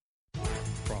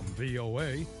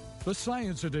VOA, the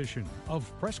Science Edition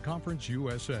of Press Conference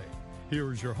USA.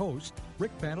 Here is your host,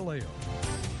 Rick Pantaleo.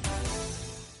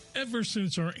 Ever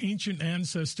since our ancient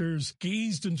ancestors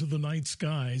gazed into the night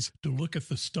skies to look at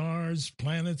the stars,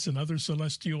 planets, and other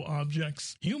celestial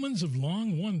objects, humans have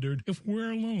long wondered if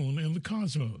we're alone in the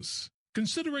cosmos.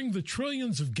 Considering the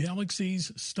trillions of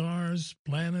galaxies, stars,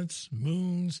 planets,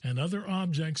 moons, and other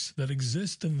objects that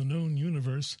exist in the known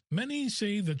universe, many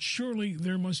say that surely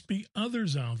there must be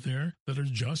others out there that are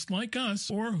just like us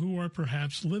or who are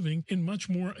perhaps living in much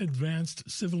more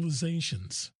advanced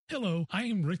civilizations. Hello, I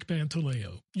am Rick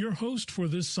Pantaleo, your host for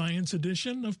this science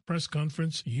edition of Press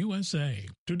Conference USA.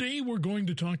 Today we're going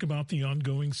to talk about the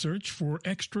ongoing search for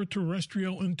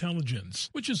extraterrestrial intelligence,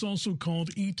 which is also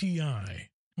called ETI.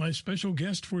 My special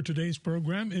guest for today's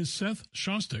program is Seth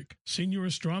Shostak, senior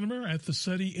astronomer at the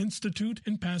SETI Institute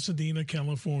in Pasadena,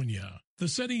 California. The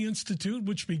SETI Institute,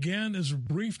 which began as a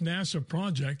brief NASA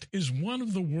project, is one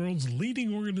of the world's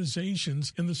leading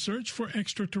organizations in the search for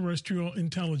extraterrestrial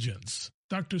intelligence.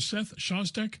 Dr. Seth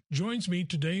Shostak joins me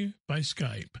today by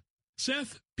Skype.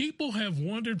 Seth, people have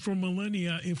wondered for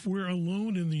millennia if we're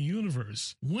alone in the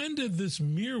universe. When did this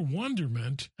mere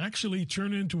wonderment actually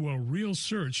turn into a real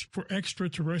search for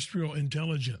extraterrestrial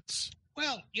intelligence?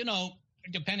 Well,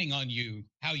 depending on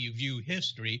how you view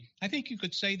history, I think you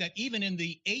could say that even in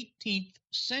the 18th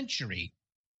century,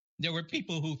 there were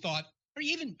people who thought, or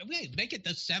even make it the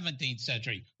 17th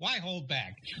century. Why hold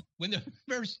back? When the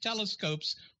first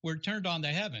telescopes were turned on the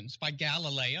heavens by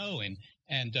Galileo and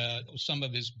some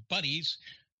of his buddies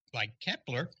like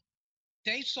Kepler,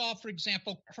 they saw, for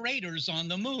example, craters on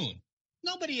the moon.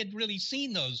 Nobody had really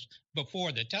seen those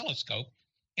before the telescope.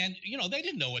 And, they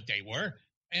didn't know what they were.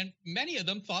 And many of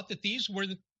them thought that these were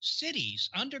the cities,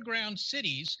 underground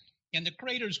cities, and the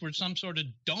craters were some sort of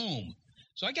dome.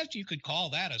 So I guess you could call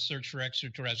that a search for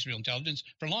extraterrestrial intelligence.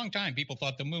 For a long time, people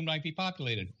thought the moon might be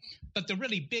populated. But the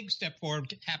really big step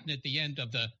forward happened at the end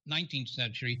of the 19th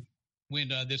century when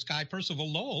this guy,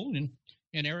 Percival Lowell,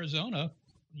 in Arizona,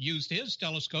 used his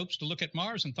telescopes to look at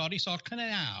Mars and thought he saw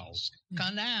canals.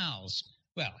 Canals.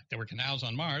 Well, if there were canals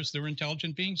on Mars, there were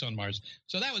intelligent beings on Mars.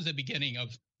 So that was the beginning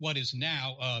of what is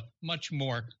now a much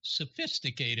more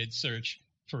sophisticated search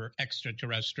for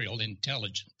extraterrestrial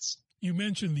intelligence. You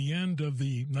mentioned the end of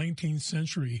the 19th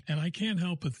century, and I can't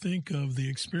help but think of the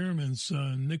experiments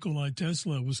Nikola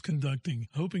Tesla was conducting,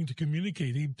 hoping to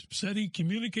communicate. He said he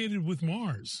communicated with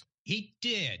Mars. He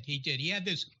did. He had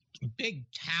this big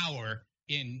tower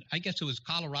in, I guess it was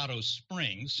Colorado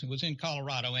Springs. It was in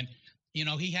Colorado. And,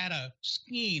 he had a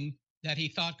scheme that he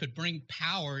thought could bring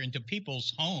power into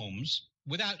people's homes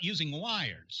without using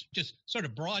wires, just sort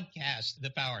of broadcast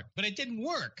the power. But it didn't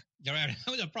work. That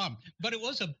was a problem. But it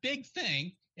was a big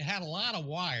thing. It had a lot of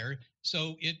wire.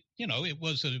 So it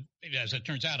was, as it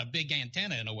turns out, a big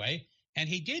antenna in a way. And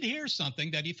he did hear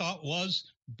something that he thought was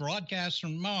broadcast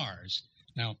from Mars.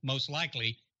 Now, most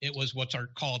likely, it was what are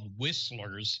called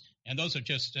whistlers. And those are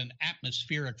just an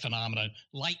atmospheric phenomenon,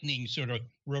 lightning sort of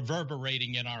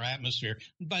reverberating in our atmosphere.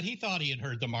 But he thought he had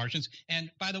heard the Martians.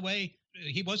 And by the way,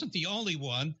 he wasn't the only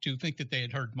one to think that they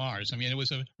had heard Mars. I mean, it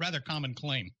was a rather common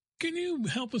claim. Can you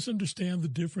help us understand the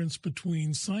difference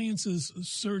between science's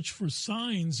search for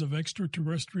signs of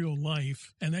extraterrestrial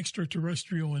life and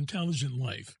extraterrestrial intelligent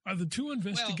life? Are the two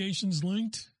investigations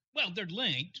linked? Well, they're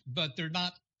linked, but they're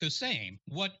not the same.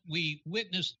 What we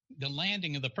witnessed, the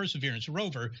landing of the Perseverance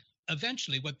rover,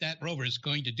 eventually what that rover is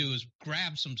going to do is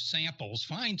grab some samples,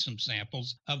 find some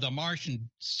samples of the Martian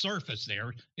surface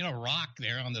there, rock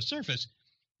there on the surface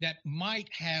that might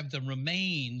have the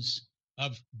remains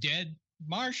of dead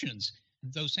Martians.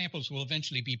 Those samples will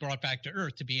eventually be brought back to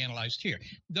Earth to be analyzed here.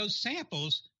 Those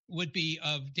samples would be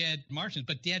of dead Martians,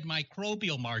 but dead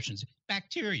microbial Martians,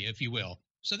 bacteria, if you will.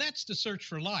 So that's the search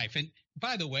for life. And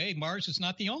by the way, Mars is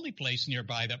not the only place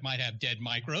nearby that might have dead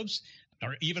microbes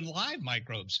or even live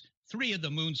microbes. 3 of the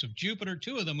moons of Jupiter,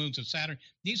 2 of the moons of Saturn,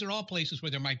 these are all places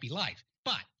where there might be life.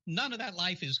 But none of that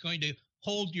life is going to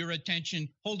hold your attention,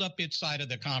 hold up its side of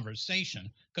the conversation,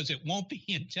 because it won't be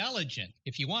intelligent.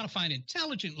 If you want to find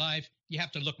intelligent life, you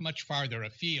have to look much farther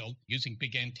afield using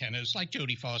big antennas like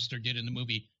Jodie Foster did in the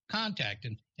movie Contact,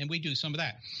 and we do some of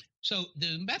that. So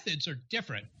the methods are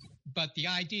different, but the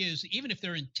idea is even if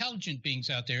there are intelligent beings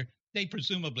out there, they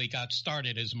presumably got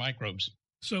started as microbes.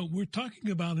 So we're talking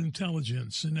about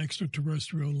intelligence in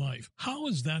extraterrestrial life. How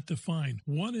is that defined?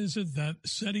 What is it that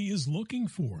SETI is looking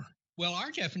for? Well,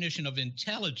 our definition of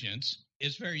intelligence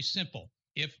is very simple.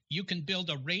 If you can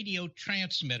build a radio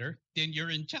transmitter, then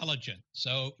you're intelligent.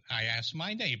 So I ask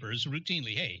my neighbors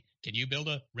routinely, hey, can you build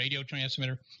a radio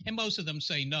transmitter? And most of them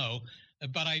say no.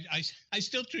 but I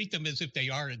still treat them as if they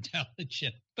are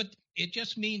intelligent. But it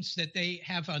just means that they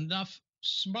have enough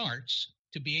smarts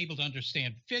to be able to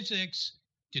understand physics,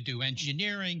 to do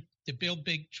engineering, to build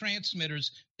big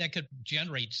transmitters that could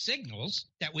generate signals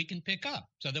that we can pick up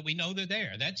so that we know they're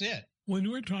there. That's it. When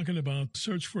we're talking about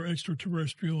search for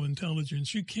extraterrestrial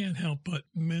intelligence, you can't help but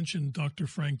mention Dr.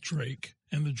 Frank Drake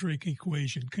and the Drake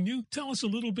equation. Can you tell us a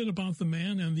little bit about the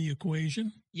man and the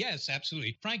equation? Yes,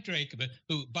 absolutely. Frank Drake,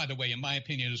 who, by the way, in my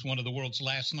opinion, is one of the world's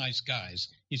last nice guys.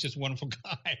 He's just a wonderful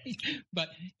guy. But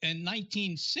in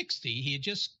 1960, he had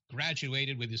just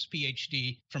graduated with his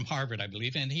PhD from Harvard, I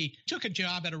believe, and he took a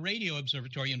job at a radio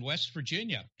observatory in West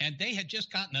Virginia. And they had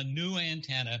just gotten a new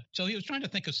antenna, so he was trying to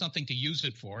think of something to use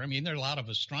it for. I mean, there are a lot of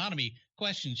astronomy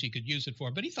questions you could use it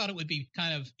for, but he thought it would be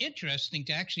kind of interesting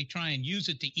to actually try and use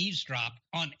it to eavesdrop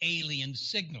on alien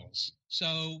signals.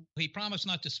 So he promised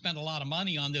not to spend a lot of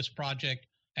money on this project,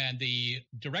 and the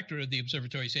director of the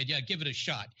observatory said, yeah, give it a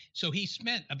shot. So he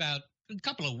spent about a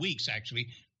couple of weeks, actually,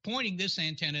 pointing this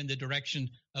antenna in the direction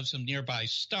of some nearby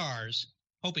stars,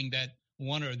 hoping that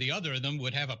one or the other of them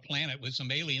would have a planet with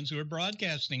some aliens who were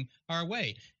broadcasting our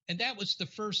way. And that was the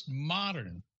first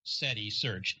modern SETI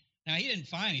search. Now, he didn't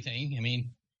find anything. I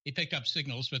mean, he picked up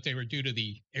signals, but they were due to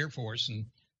the Air Force and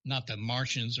not the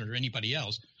Martians or anybody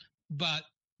else. But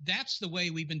that's the way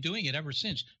we've been doing it ever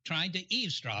since, trying to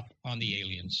eavesdrop on the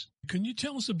aliens. Can you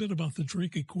tell us a bit about the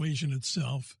Drake equation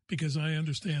itself? Because I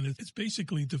understand it's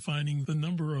basically defining the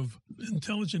number of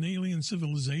intelligent alien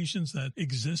civilizations that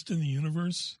exist in the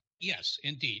universe. Yes,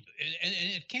 indeed. And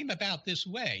it came about this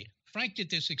way. Frank did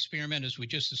this experiment, as we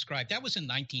just described. That was in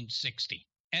 1960.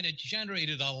 And it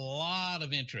generated a lot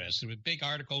of interest. There were big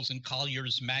articles in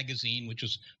Collier's magazine, which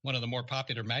was one of the more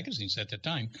popular magazines at the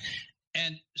time.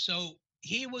 And so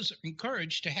he was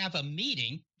encouraged to have a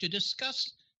meeting to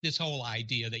discuss this whole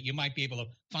idea that you might be able to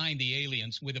find the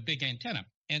aliens with a big antenna.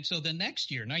 And so the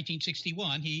next year,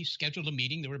 1961, he scheduled a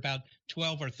meeting. There were about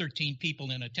 12 or 13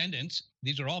 people in attendance.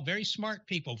 These are all very smart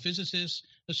people, physicists,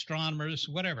 astronomers,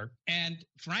 whatever. And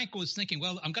Frank was thinking,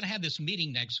 well, I'm going to have this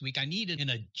meeting next week. I need an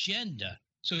agenda.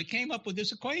 So he came up with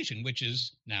this equation, which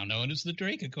is now known as the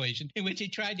Drake equation, in which he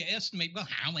tried to estimate, well,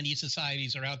 how many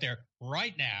societies are out there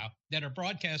right now that are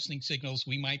broadcasting signals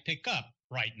we might pick up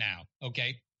right now,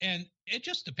 okay? And it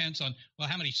just depends on, well,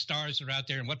 how many stars are out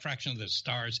there and what fraction of the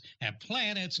stars have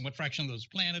planets and what fraction of those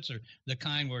planets are the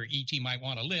kind where ET might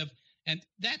want to live and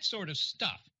that sort of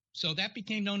stuff. So that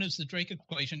became known as the Drake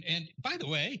equation. And by the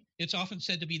way, it's often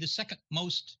said to be the second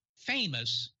most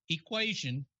famous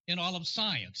equation in all of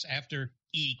science after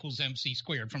E equals MC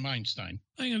squared from Einstein.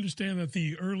 I understand that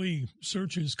the early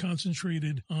searches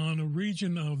concentrated on a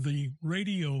region of the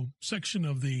radio section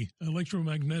of the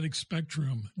electromagnetic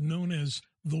spectrum known as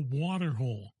the water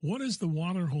hole. What is the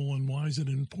water hole and why is it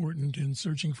important in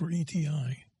searching for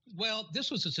ETI? Well, this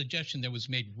was a suggestion that was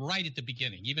made right at the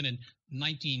beginning. Even in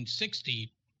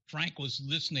 1960, Frank was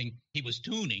listening, he was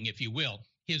tuning, if you will,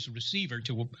 his receiver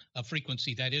to a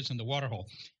frequency that is in the water hole.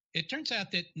 It turns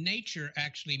out that nature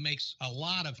actually makes a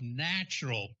lot of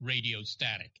natural radio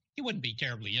static. It wouldn't be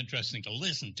terribly interesting to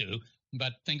listen to,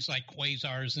 but things like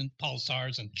quasars and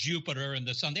pulsars and Jupiter and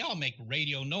the sun, they all make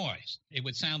radio noise. It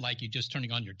would sound like you're just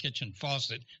turning on your kitchen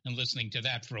faucet and listening to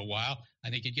that for a while. I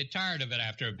think you'd get tired of it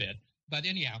after a bit. But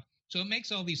anyhow, so it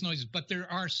makes all these noises. But there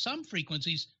are some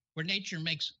frequencies where nature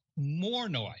makes more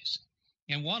noise.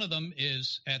 And one of them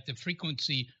is at the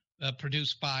frequency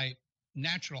produced by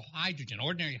natural hydrogen,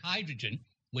 ordinary hydrogen,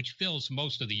 which fills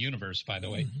most of the universe, by the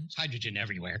way. It's hydrogen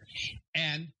everywhere.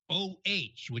 And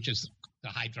OH, which is the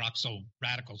hydroxyl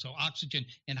radical, so oxygen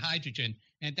and hydrogen,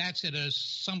 and that's at a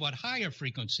somewhat higher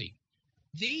frequency.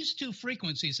 These two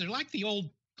frequencies, they're like the old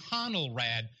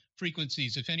Conelrad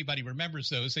frequencies, if anybody remembers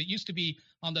those, that used to be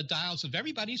on the dials of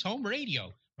everybody's home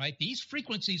radio, right? These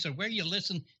frequencies are where you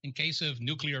listen in case of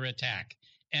nuclear attack.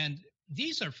 And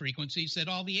these are frequencies that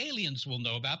all the aliens will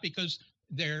know about because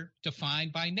they're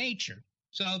defined by nature.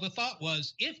 So the thought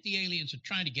was, if the aliens are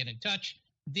trying to get in touch,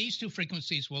 these two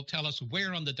frequencies will tell us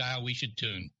where on the dial we should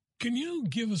tune. Can you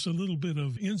give us a little bit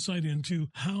of insight into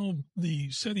how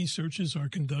the SETI searches are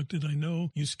conducted? I know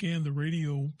you scan the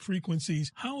radio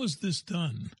frequencies. How is this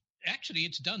done? Actually,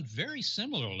 it's done very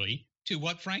similarly to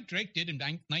what Frank Drake did in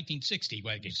 1960,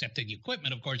 well, except that the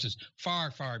equipment, of course, is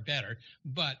far, far better.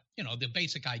 But, you know, the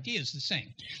basic idea is the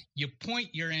same. You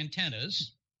point your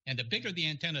antennas, and the bigger the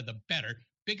antenna, the better.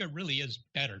 Bigger really is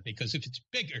better because if it's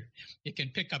bigger, it can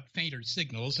pick up fainter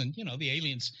signals. And, you know, the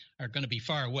aliens are going to be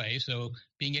far away. So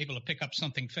being able to pick up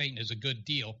something faint is a good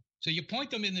deal. So you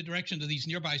point them in the direction of these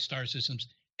nearby star systems,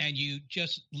 and you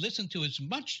just listen to as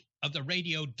much of the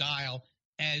radio dial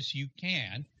as you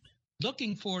can.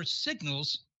 looking for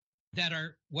signals that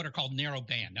are what are called narrow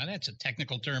band. Now, that's a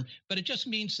technical term, but it just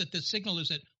means that the signal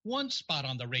is at one spot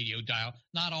on the radio dial,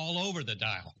 not all over the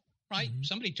dial, right? Mm-hmm.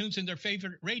 Somebody tunes in their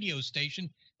favorite radio station.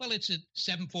 Well, it's at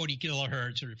 740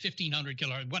 kilohertz or 1500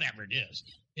 kilohertz, whatever it is.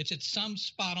 It's at some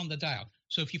spot on the dial.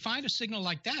 So if you find a signal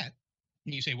like that,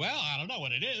 and you say, well, I don't know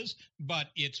what it is, but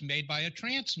it's made by a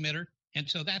transmitter. And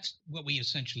so that's what we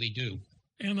essentially do.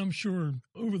 And I'm sure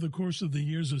over the course of the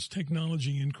years, as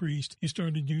technology increased, you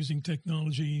started using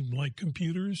technology like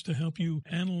computers to help you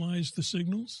analyze the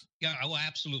signals? Yeah, well,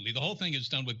 absolutely. The whole thing is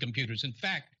done with computers. In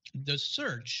fact, the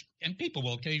search, and people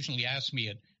will occasionally ask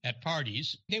me at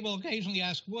parties, they will occasionally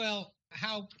ask, well,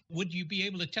 how would you be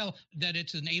able to tell that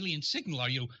it's an alien signal? Are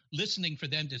you listening for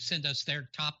them to send us their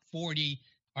top 40?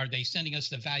 Are they sending us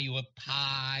the value of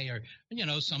pi or,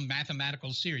 some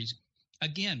mathematical series?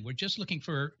 Again, we're just looking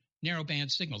for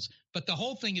narrowband signals. But the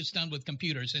whole thing is done with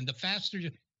computers, and the faster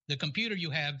the computer you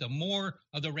have, the more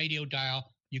of the radio dial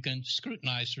you can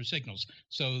scrutinize for signals.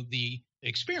 So the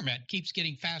experiment keeps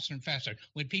getting faster and faster.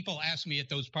 When people ask me at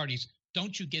those parties,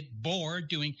 don't you get bored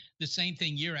doing the same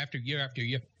thing year after year after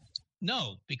year?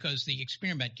 No, because the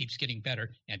experiment keeps getting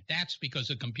better, and that's because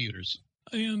of computers.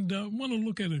 And I want to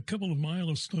look at a couple of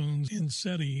milestones in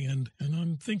SETI, and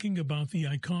I'm thinking about the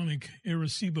iconic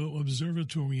Arecibo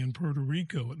Observatory in Puerto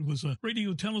Rico. It was a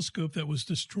radio telescope that was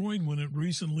destroyed when it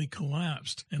recently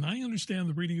collapsed. And I understand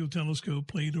the radio telescope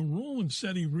played a role in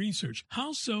SETI research.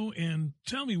 How so? And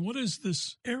tell me, what is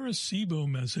this Arecibo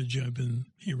message I've been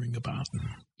hearing about?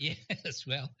 Yes,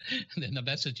 well, then the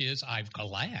message is, I've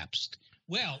collapsed.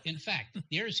 Well, in fact,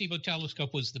 the Arecibo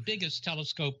telescope was the biggest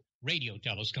radio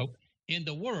telescope, in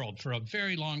the world for a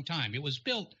very long time. It was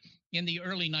built in the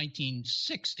early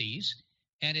 1960s,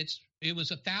 and it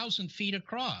was 1,000 feet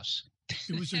across.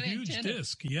 It was a huge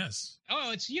disc, yes.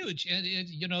 Oh, it's huge. And,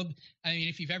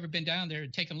 if you've ever been down there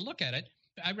and taken a look at it,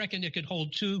 I reckon it could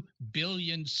hold 2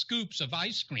 billion scoops of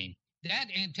ice cream. That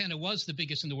antenna was the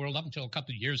biggest in the world up until a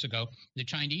couple of years ago. The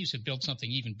Chinese had built something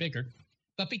even bigger.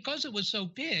 But because it was so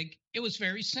big, it was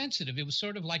very sensitive. It was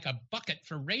sort of like a bucket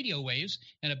for radio waves,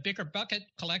 and a bigger bucket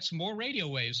collects more radio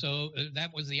waves. So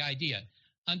that was the idea.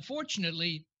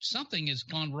 Unfortunately, something has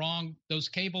gone wrong. Those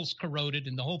cables corroded,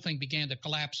 and the whole thing began to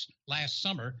collapse last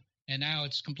summer. And now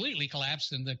it's completely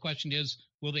collapsed. And the question is,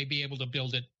 will they be able to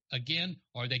build it again,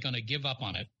 or are they going to give up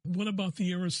on it? What about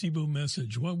the Arecibo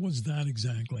message? What was that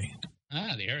exactly?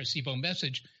 The Arecibo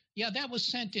message. Yeah, that was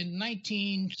sent in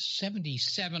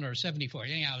 1977 or 74.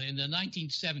 Anyhow, in the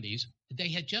 1970s, they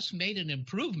had just made an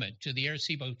improvement to the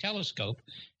Arecibo telescope,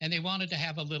 and they wanted to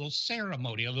have a little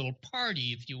ceremony, a little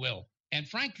party, if you will. And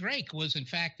Frank Drake was, in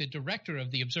fact, the director of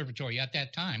the observatory at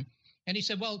that time. And he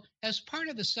said, well, as part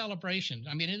of the celebration,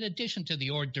 in addition to the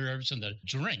hors d'oeuvres and the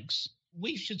drinks,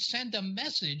 we should send a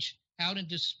message out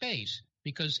into space,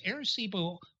 because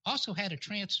Arecibo also had a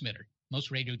transmitter. Most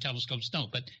radio telescopes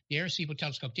don't, but the Arecibo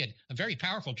telescope did, a very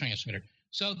powerful transmitter.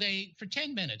 So for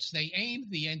 10 minutes, they aimed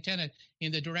the antenna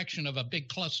in the direction of a big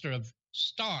cluster of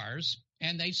stars,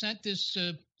 and they sent this,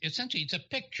 essentially, it's a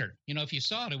picture. If you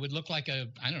saw it, it would look like a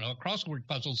crossword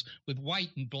puzzles with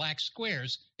white and black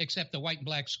squares, except the white and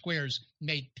black squares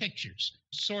made pictures,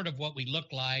 sort of what we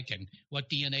look like and what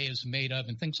DNA is made of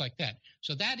and things like that.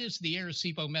 So that is the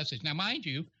Arecibo message. Now, mind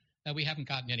you, we haven't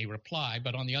gotten any reply,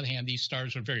 but on the other hand, these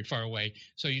stars are very far away,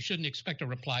 so you shouldn't expect a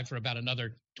reply for about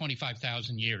another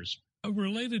 25,000 years. A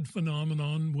related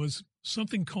phenomenon was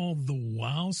something called the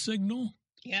wow signal.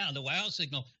 Yeah, the wow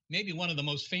signal, maybe one of the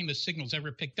most famous signals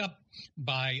ever picked up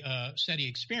by SETI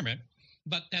experiment,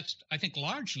 but that's, I think,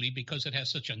 largely because it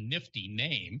has such a nifty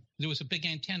name. There was a big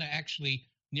antenna actually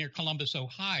near Columbus,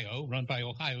 Ohio, run by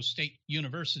Ohio State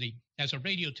University as a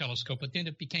radio telescope, but then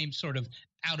it became sort of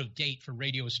out of date for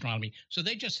radio astronomy. So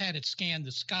they just had it scan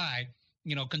the sky,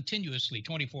 continuously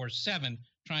 24/7,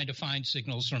 trying to find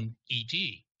signals from ET.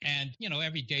 And,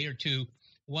 every day or two,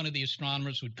 one of the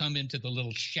astronomers would come into the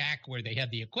little shack where they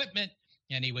had the equipment,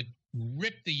 and he would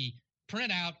rip the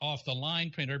printout off the line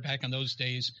printer. Back in those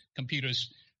days,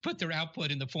 computers put their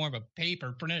output in the form of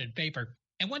paper, printed paper.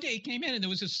 And one day he came in and there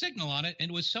was a signal on it,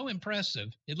 and it was so impressive.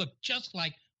 It looked just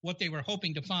like what they were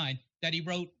hoping to find that he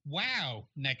wrote wow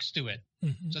next to it.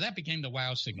 Mm-hmm. So that became the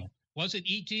wow signal. Was it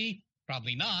ET?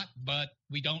 Probably not, but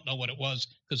we don't know what it was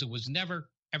because it was never,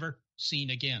 ever seen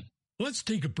again. Let's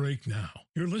take a break now.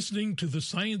 You're listening to the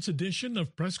Science Edition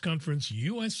of Press Conference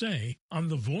USA on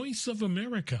the Voice of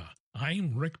America.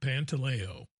 I'm Rick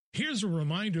Pantaleo. Here's a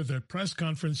reminder that Press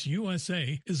Conference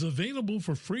USA is available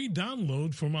for free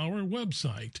download from our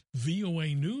website,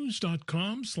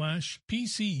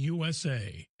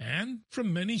 voanews.com/PCUSA, and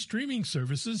from many streaming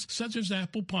services such as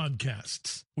Apple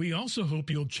Podcasts. We also hope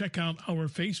you'll check out our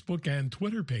Facebook and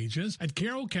Twitter pages at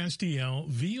Carol Castiel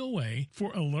VOA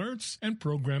for alerts and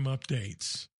program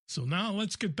updates. So now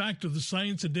let's get back to the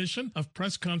science edition of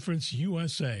Press Conference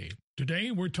USA.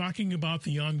 Today, we're talking about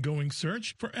the ongoing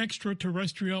search for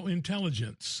extraterrestrial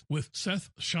intelligence with Seth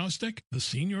Shostak, the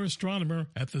senior astronomer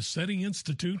at the SETI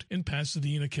Institute in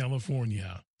Pasadena,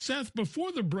 California. Seth,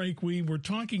 before the break, we were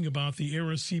talking about the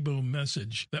Arecibo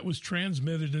message that was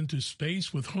transmitted into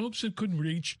space with hopes it could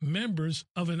reach members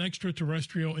of an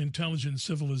extraterrestrial intelligent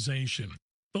civilization.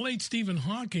 The late Stephen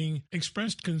Hawking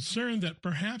expressed concern that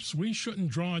perhaps we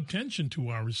shouldn't draw attention to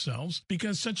ourselves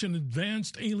because such an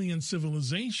advanced alien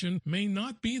civilization may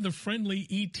not be the friendly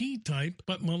ET type,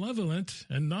 but malevolent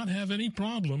and not have any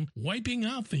problem wiping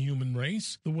out the human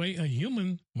race the way a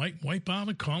human might wipe out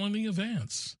a colony of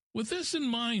ants. With this in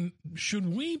mind, should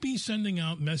we be sending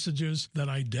out messages that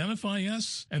identify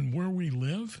us and where we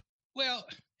live? Well,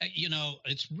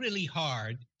 it's really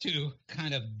hard to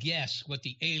kind of guess what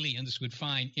the aliens would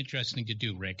find interesting to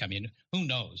do, Rick. I mean, who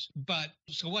knows? But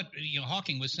so what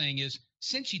Hawking was saying is,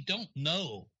 since you don't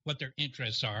know what their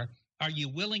interests are you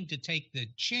willing to take the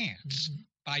chance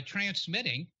by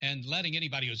transmitting and letting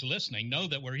anybody who's listening know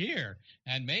that we're here?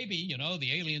 And maybe,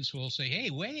 the aliens will say,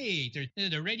 hey, wait,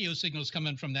 there are radio signals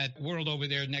coming from that world over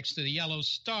there next to the yellow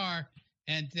star.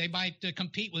 And they might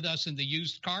compete with us in the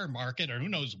used car market or who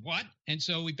knows what. And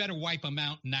so we better wipe them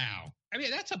out now. I mean,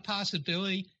 that's a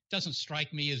possibility. Doesn't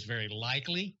strike me as very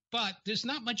likely, but there's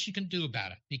not much you can do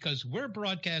about it because we're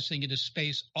broadcasting into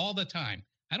space all the time.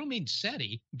 I don't mean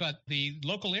SETI, but the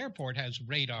local airport has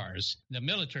radars. The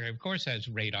military, of course, has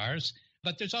radars.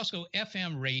 But there's also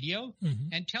FM radio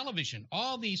and television.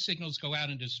 All these signals go out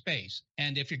into space.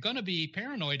 And if you're going to be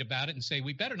paranoid about it and say,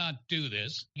 we better not do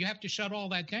this, you have to shut all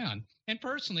that down. And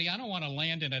personally, I don't want to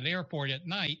land in an airport at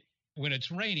night when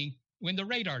it's raining, when the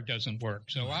radar doesn't work.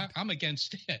 So I'm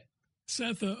against it.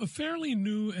 Seth, a fairly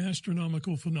new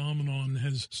astronomical phenomenon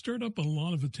has stirred up a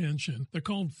lot of attention. They're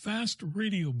called fast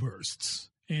radio bursts.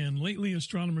 And lately,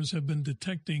 astronomers have been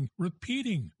detecting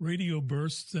repeating radio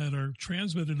bursts that are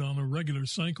transmitted on a regular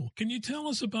cycle. Can you tell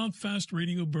us about fast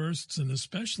radio bursts and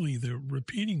especially the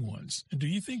repeating ones? And do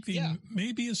you think they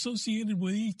may be associated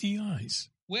with ETIs?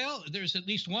 Well, there's at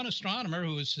least one astronomer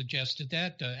who has suggested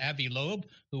that, Avi Loeb,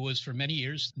 who was for many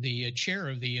years the chair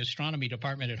of the astronomy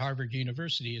department at Harvard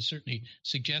University, has certainly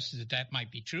suggested that that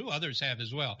might be true. Others have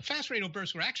as well. Fast radio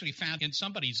bursts were actually found in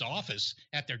somebody's office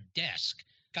at their desk.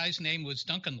 Guy's name was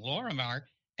Duncan Lorimer,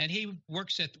 and he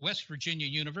works at West Virginia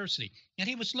University. And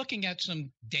he was looking at some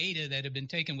data that had been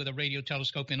taken with a radio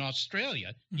telescope in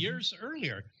Australia years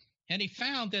earlier. And he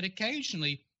found that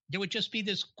occasionally there would just be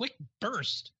this quick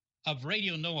burst of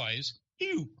radio noise,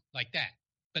 like that.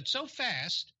 But so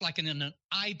fast, like in an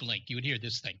eye blink, you would hear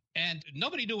this thing. And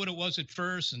nobody knew what it was at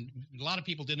first, and a lot of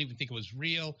people didn't even think it was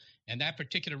real. And that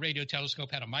particular radio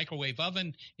telescope had a microwave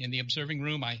oven in the observing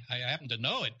room. I happened to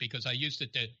know it because I used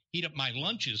it to heat up my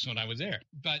lunches when I was there.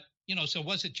 But, so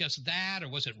was it just that, or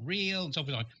was it real, and so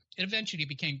forth? It eventually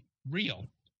became real.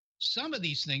 Some of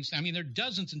these things, there are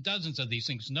dozens and dozens of these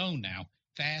things known now,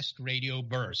 fast radio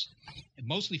bursts,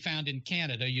 mostly found in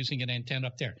Canada using an antenna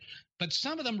up there. But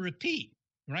some of them repeat.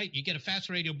 Right? You get a fast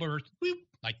radio burst, whoop,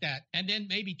 like that. And then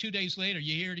maybe 2 days later,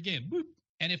 you hear it again, whoop.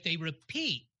 And if they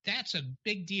repeat, that's a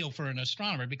big deal for an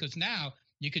astronomer because now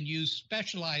you can use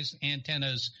specialized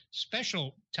antennas,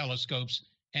 special telescopes,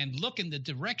 and look in the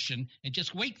direction and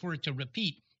just wait for it to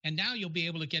repeat. And now you'll be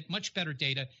able to get much better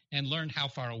data and learn how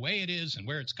far away it is and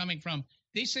where it's coming from.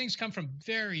 These things come from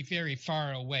very, very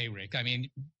far away, Rick.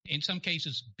 In some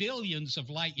cases, billions of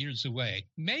light years away.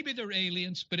 Maybe they're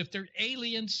aliens, but if they're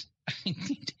aliens,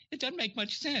 it doesn't make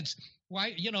much sense.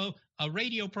 Why, a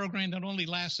radio program that only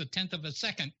lasts a tenth of a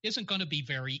second isn't going to be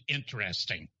very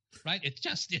interesting, right? It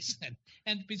just isn't.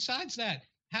 And besides that,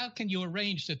 how can you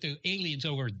arrange that the aliens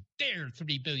over there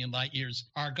 3 billion light years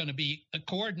are going to be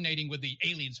coordinating with the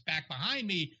aliens back behind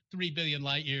me 3 billion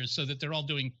light years so that they're all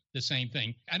doing the same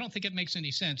thing? I don't think it makes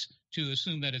any sense to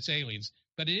assume that it's aliens.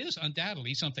 But it is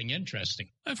undoubtedly something interesting.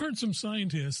 I've heard some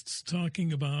scientists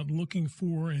talking about looking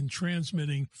for and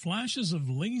transmitting flashes of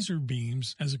laser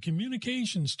beams as a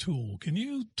communications tool. Can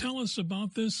you tell us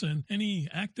about this and any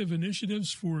active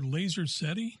initiatives for Laser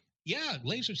SETI? Yeah,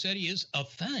 Laser SETI is a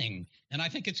thing, and I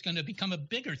think it's going to become a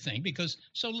bigger thing because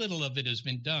so little of it has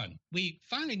been done. We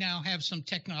finally now have some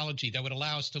technology that would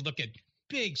allow us to look at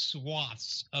big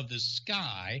swaths of the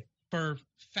sky for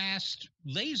fast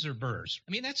laser bursts.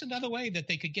 I mean, that's another way that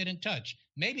they could get in touch.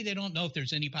 Maybe they don't know if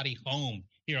there's anybody home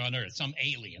here on Earth, some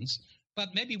aliens,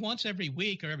 but maybe once every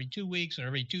week or every 2 weeks or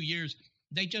every 2 years,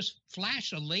 they just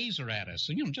flash a laser at us,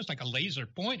 just like a laser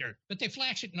pointer, but they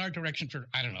flash it in our direction for,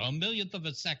 I don't know, a millionth of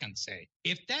a second, say.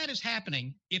 If that is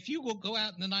happening, if you will go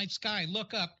out in the night sky,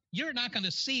 look up, you're not going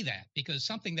to see that, because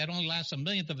something that only lasts a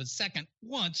millionth of a second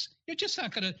once, you're just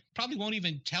not going to, probably won't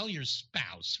even tell your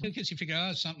spouse, because you figure,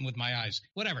 oh, something with my eyes,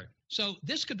 whatever. So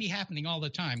this could be happening all the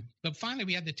time. But finally,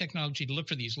 we have the technology to look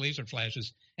for these laser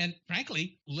flashes. And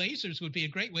frankly, lasers would be a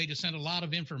great way to send a lot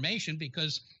of information,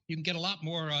 because you can get a lot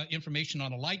more information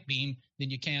on a light beam than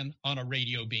you can on a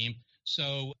radio beam.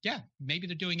 So, yeah, maybe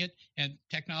they're doing it, and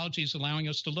technology is allowing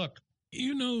us to look.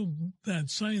 You know that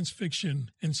science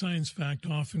fiction and science fact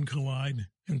often collide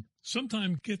and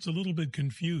sometimes gets a little bit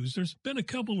confused. There's been a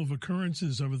couple of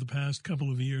occurrences over the past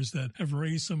couple of years that have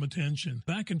raised some attention.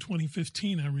 Back in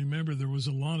 2015, I remember there was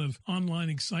a lot of online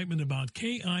excitement about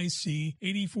KIC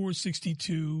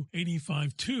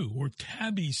 8462-85-2, or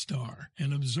Tabby Star,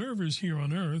 and observers here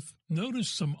on Earth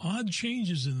noticed some odd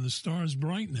changes in the star's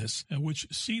brightness, which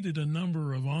seeded a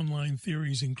number of online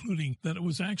theories, including that it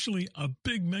was actually a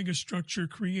big megastructure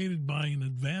created by an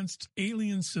advanced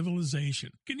alien civilization.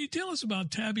 Can you tell us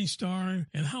about Tabby Star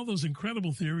and how those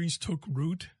incredible theories took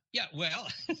root? Yeah, well,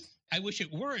 I wish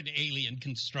it were an alien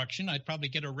construction. I'd probably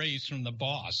get a raise from the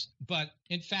boss. But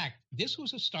in fact, this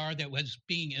was a star that was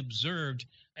being observed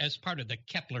as part of the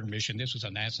Kepler mission. This was a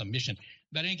NASA mission.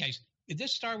 But in any case,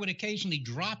 this star would occasionally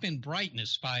drop in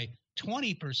brightness by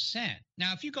 20%.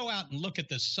 Now, if you go out and look at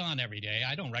the sun every day,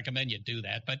 I don't recommend you do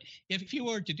that, but if you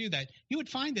were to do that, you would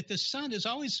find that the sun is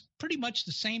always pretty much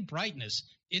the same brightness.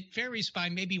 It varies by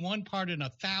maybe 1 part in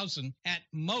 1,000 at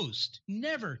most,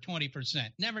 never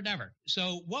 20%, never.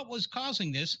 So what was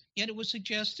causing this? And it was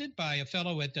suggested by a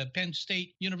fellow at Penn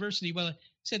State University. Well,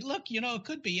 said, look, it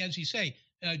could be, as you say,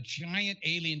 a giant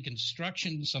alien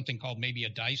construction, something called maybe a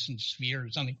Dyson sphere or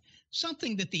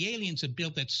something that the aliens have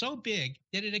built that's so big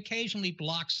that it occasionally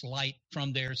blocks light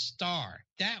from their star.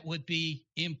 That would be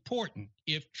important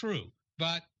if true.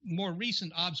 But more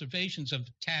recent observations of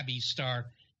Tabby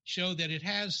Star show that it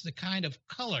has the kind of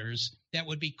colors that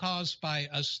would be caused by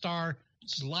a star's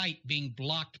light being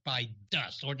blocked by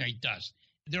dust, ordinary dust.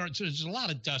 There's a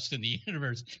lot of dust in the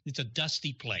universe. It's a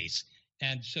dusty place.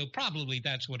 And so probably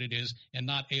that's what it is, and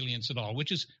not aliens at all,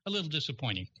 which is a little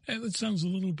disappointing. And it sounds a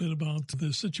little bit about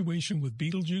the situation with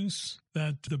Betelgeuse,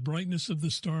 that the brightness of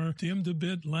the star dimmed a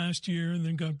bit last year and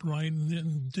then got bright and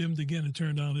then dimmed again. It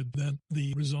turned out that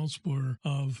the results were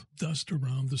of dust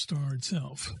around the star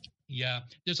itself. Yeah,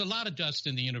 there's a lot of dust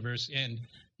in the universe, and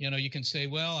you can say,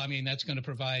 well, I mean, that's going to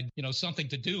provide, something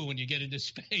to do when you get into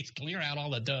space, clear out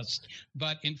all the dust.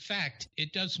 But in fact,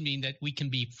 it does mean that we can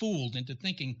be fooled into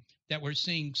thinking that we're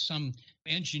seeing some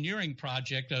engineering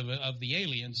project of the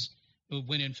aliens,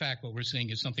 when in fact what we're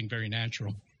seeing is something very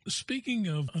natural. Speaking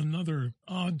of another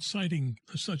odd sighting,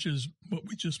 such as what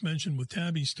we just mentioned with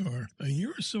Tabby Star, a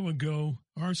year or so ago,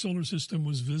 our solar system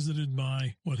was visited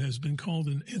by what has been called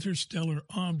an interstellar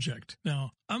object.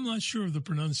 Now, I'm not sure of the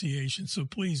pronunciation, so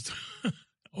please,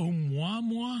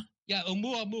 Oumuamua? Yeah,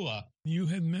 Oumuamua. You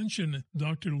had mentioned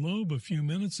Dr. Loeb a few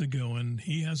minutes ago, and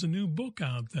he has a new book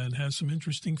out that has some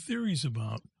interesting theories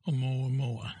about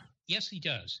Oumuamua. Yes, he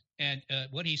does. And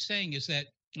what he's saying is that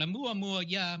Oumuamua,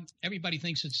 yeah, everybody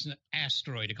thinks it's an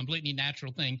asteroid, a completely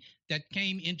natural thing that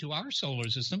came into our solar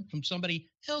system from somebody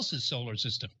else's solar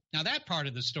system. Now, that part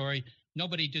of the story,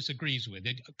 nobody disagrees with.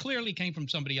 It clearly came from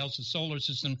somebody else's solar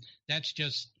system. That's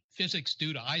just physics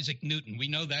due to Isaac Newton. We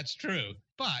know that's true.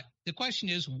 But the question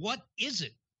is, what is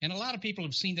it? And a lot of people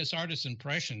have seen this artist's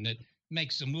impression that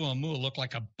makes Oumuamua look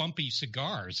like a bumpy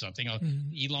cigar or something,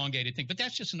 elongated thing. But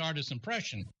that's just an artist's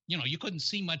impression. You couldn't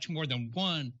see much more than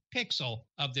 1 pixel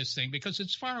of this thing because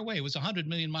it's far away. It was 100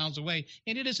 million miles away,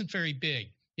 and it isn't very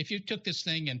big. If you took this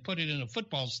thing and put it in a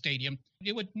football stadium,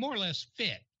 it would more or less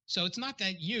fit. So it's not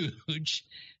that huge.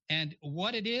 And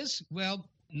what it is, well,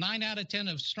 9 out of 10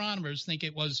 astronomers think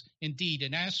it was indeed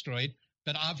an asteroid.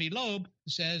 But Avi Loeb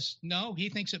says, no, he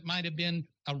thinks it might have been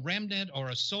a remnant or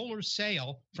a solar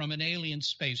sail from an alien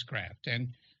spacecraft. And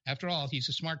after all, he's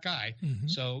a smart guy. Mm-hmm.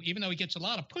 So even though he gets a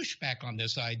lot of pushback on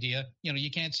this idea, you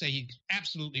can't say he's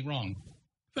absolutely wrong.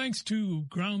 Thanks to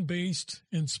ground-based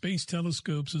and space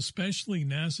telescopes, especially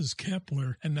NASA's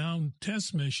Kepler and now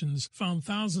TESS missions, found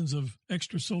thousands of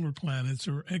extrasolar planets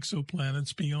or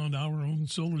exoplanets beyond our own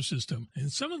solar system.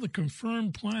 And some of the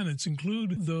confirmed planets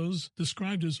include those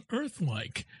described as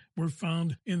Earth-like, were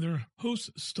found in their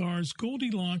host star's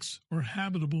Goldilocks or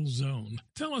habitable zone.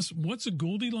 Tell us, what's a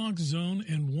Goldilocks zone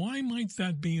and why might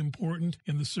that be important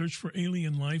in the search for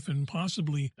alien life and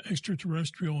possibly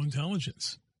extraterrestrial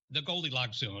intelligence? The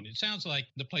Goldilocks zone. It sounds like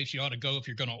the place you ought to go if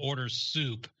you're going to order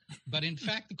soup. But in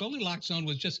fact, the Goldilocks zone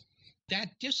was just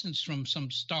that distance from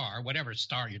some star, whatever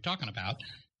star you're talking about,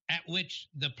 at which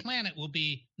the planet will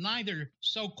be neither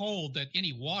so cold that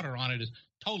any water on it is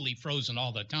totally frozen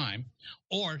all the time,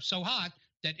 or so hot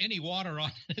that any water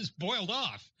on it is boiled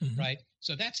off, right?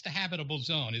 So that's the habitable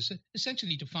zone. It's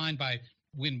essentially defined by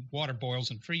when water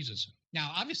boils and freezes.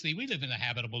 Now, obviously, we live in the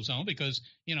habitable zone because,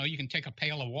 you can take a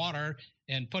pail of water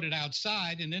and put it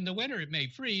outside, and in the winter it may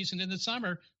freeze, and in the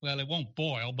summer, well, it won't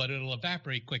boil, but it'll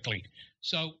evaporate quickly.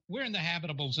 So we're in the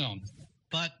habitable zone.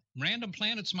 But random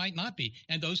planets might not be,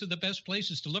 and those are the best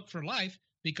places to look for life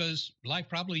because life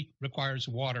probably requires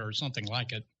water or something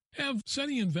like it. Have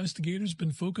SETI investigators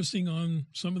been focusing on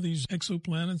some of these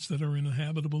exoplanets that are in a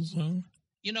habitable zone?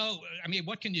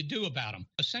 What can you do about them?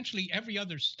 Essentially, every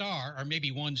other star, or maybe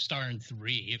one star in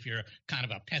three, if you're kind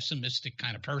of a pessimistic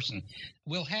kind of person,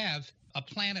 will have a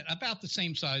planet about the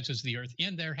same size as the Earth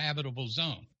in their habitable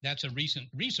zone. That's a recent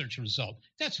research result.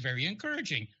 That's very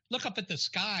encouraging. Look up at the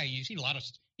sky.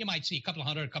 You might see a couple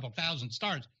hundred, a couple thousand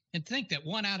stars, and think that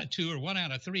 1 out of 2 or 1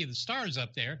 out of 3 of the stars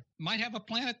up there might have a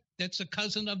planet that's a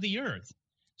cousin of the Earth.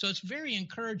 So it's very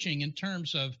encouraging in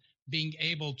terms of being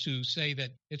able to say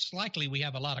that it's likely we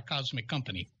have a lot of cosmic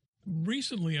company.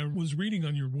 Recently, I was reading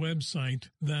on your website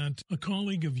that a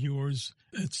colleague of yours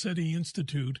at SETI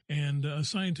Institute and a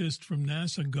scientist from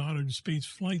NASA Goddard Space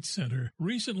Flight Center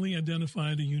recently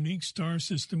identified a unique star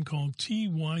system called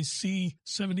TYC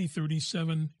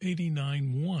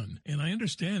 7037-891. And I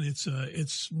understand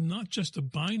it's not just a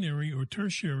binary or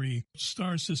tertiary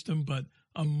star system, but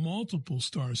a multiple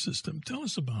star system. Tell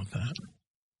us about that.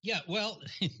 Yeah, well,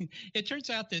 it turns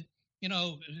out that,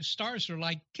 stars are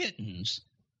like kittens.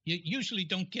 You usually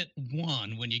don't get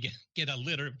one when you get a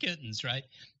litter of kittens, right?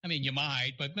 I mean, you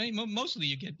might, but mostly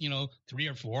you get, 3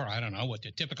 or 4. I don't know what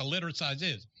the typical litter size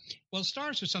is. Well,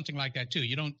 stars are something like that, too.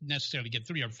 You don't necessarily get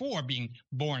 3 or 4 being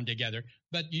born together,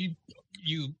 but you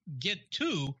get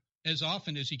 2 as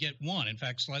often as you get 1, in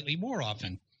fact, slightly more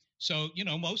often. So,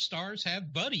 most stars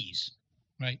have buddies,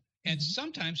 right? And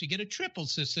sometimes you get a triple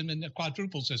system and a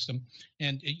quadruple system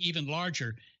and even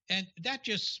larger. And that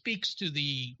just speaks to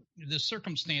the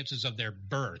circumstances of their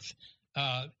birth.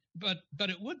 But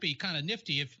it would be kind of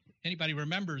nifty if anybody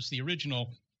remembers the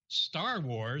original Star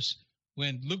Wars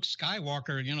when Luke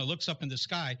Skywalker, looks up in the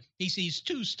sky. He sees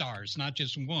 2 stars, not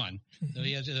just one. So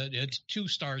he has a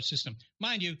 2-star system.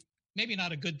 Mind you, maybe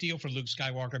not a good deal for Luke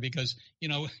Skywalker because,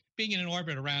 being in an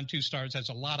orbit around 2 stars has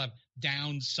a lot of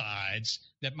downsides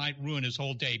that might ruin his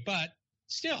whole day. But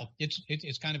still,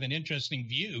 it's kind of an interesting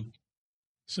view.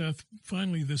 Seth,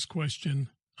 finally, this question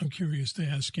I'm curious to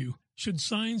ask you. Should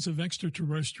signs of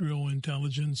extraterrestrial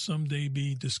intelligence someday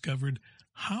be discovered,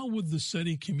 how would the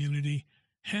SETI community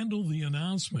handle the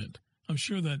announcement? I'm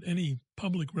sure that any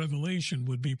public revelation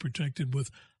would be protected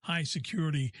with high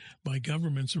security by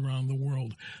governments around the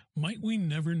world. Might we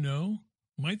never know?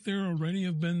 Might there already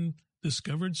have been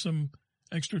discovered some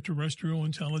extraterrestrial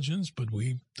intelligence, but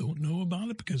we don't know about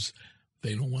it because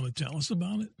they don't want to tell us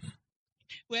about it?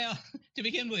 Well, to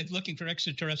begin with, looking for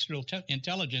extraterrestrial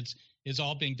intelligence is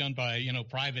all being done by,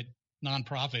 private,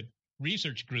 nonprofit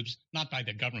research groups, not by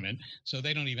the government. So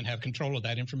they don't even have control of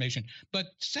that information. But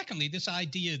secondly, this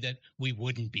idea that we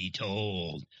wouldn't be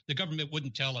told, the government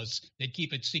wouldn't tell us, they'd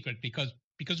keep it secret because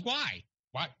why?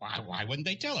 Why wouldn't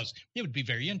they tell us? It would be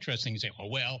very interesting to say,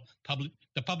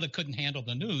 the public couldn't handle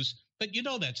the news. But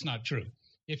that's not true.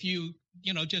 If you,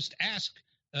 just ask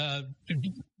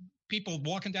people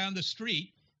walking down the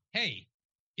street, hey,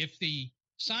 if the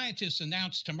scientists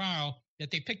announce tomorrow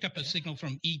that they picked up a signal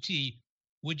from ET,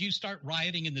 would you start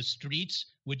rioting in the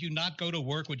streets? Would you not go to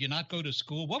work? Would you not go to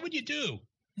school? What would you do?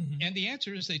 And the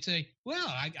answer is they'd say, well,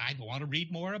 I'd want to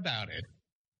read more about it.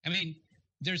 I mean,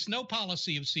 there's no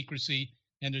policy of secrecy,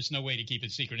 and there's no way to keep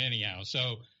it secret anyhow.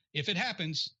 So if it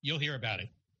happens, you'll hear about it.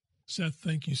 Seth,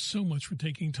 thank you so much for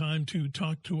taking time to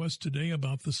talk to us today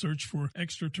about the search for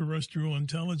extraterrestrial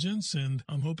intelligence, and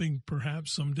I'm hoping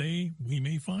perhaps someday we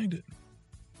may find it.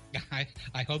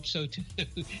 I hope so, too.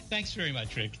 Thanks very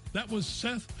much, Rick. That was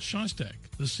Seth Shostak,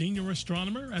 the senior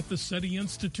astronomer at the SETI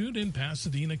Institute in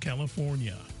Pasadena,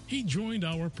 California. He joined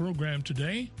our program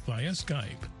today via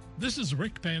Skype. This is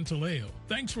Rick Pantaleo.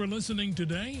 Thanks for listening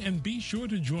today, and be sure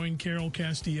to join Carol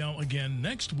Castiel again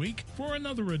next week for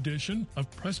another edition of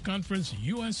Press Conference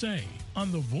USA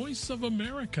on the Voice of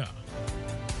America.